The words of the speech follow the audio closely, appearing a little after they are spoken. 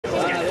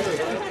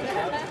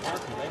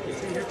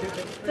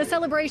The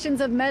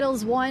celebrations of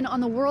medals won on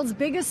the world's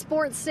biggest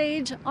sports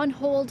stage on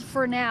hold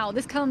for now.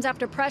 This comes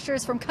after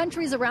pressures from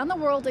countries around the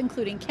world,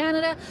 including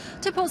Canada,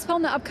 to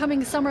postpone the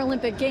upcoming Summer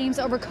Olympic Games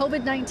over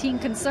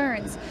COVID-19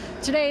 concerns.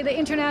 Today, the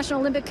International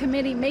Olympic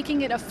Committee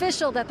making it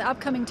official that the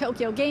upcoming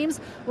Tokyo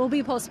Games will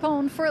be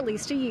postponed for at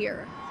least a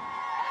year.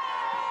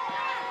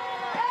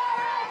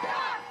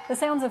 The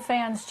sounds of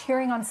fans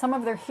cheering on some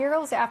of their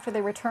heroes after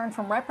they return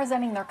from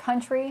representing their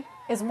country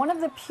is one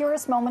of the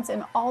purest moments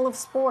in all of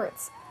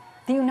sports.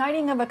 The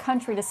uniting of a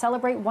country to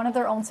celebrate one of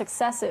their own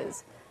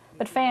successes.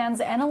 But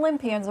fans and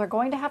Olympians are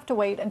going to have to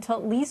wait until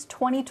at least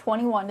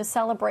 2021 to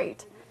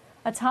celebrate,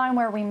 a time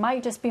where we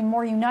might just be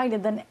more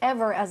united than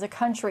ever as a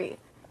country.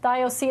 The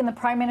IOC and the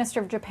Prime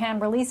Minister of Japan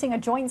releasing a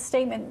joint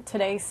statement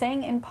today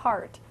saying in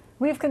part,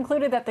 "We've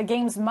concluded that the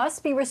Games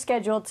must be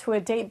rescheduled to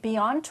a date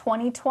beyond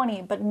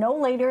 2020, but no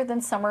later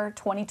than summer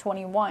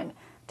 2021,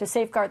 to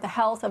safeguard the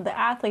health of the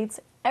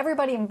athletes,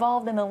 everybody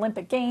involved in the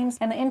Olympic Games,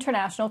 and the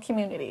international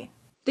community."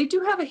 They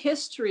do have a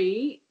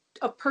history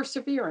of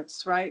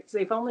perseverance, right?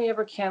 They've only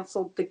ever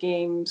canceled the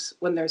games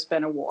when there's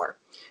been a war.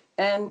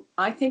 And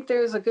I think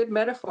there's a good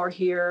metaphor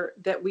here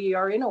that we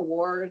are in a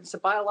war. It's a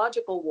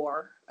biological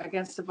war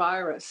against the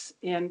virus,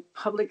 and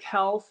public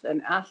health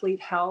and athlete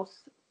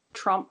health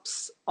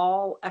trumps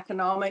all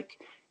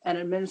economic and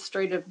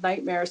administrative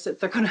nightmares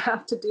that they're going to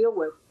have to deal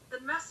with. The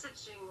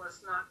messaging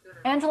was not good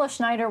enough. Angela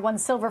Schneider won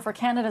silver for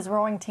Canada's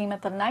rowing team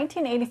at the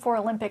 1984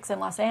 Olympics in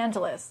Los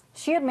Angeles.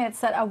 She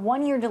admits that a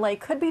one-year delay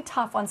could be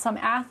tough on some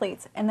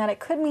athletes and that it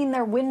could mean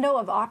their window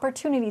of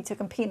opportunity to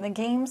compete in the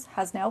Games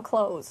has now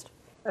closed.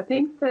 I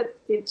think that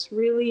it's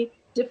really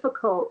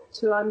difficult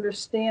to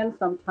understand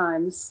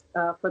sometimes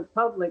for the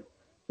public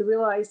to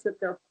realize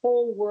that their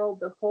whole world,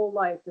 their whole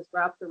life is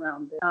wrapped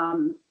around it.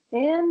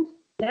 And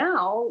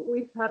now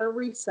we've had a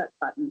reset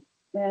button.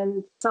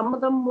 And some of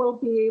them will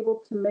be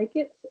able to make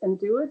it and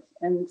do it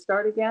and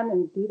start again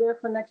and be there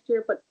for next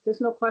year. But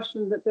there's no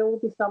question that there will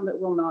be some that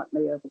will not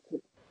be able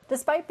to.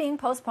 Despite being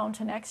postponed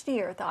to next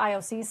year, the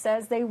IOC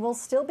says they will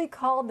still be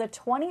called the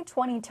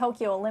 2020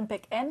 Tokyo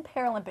Olympic and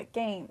Paralympic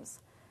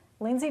Games.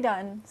 Lindsay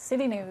Dunn,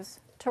 City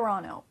News,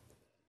 Toronto.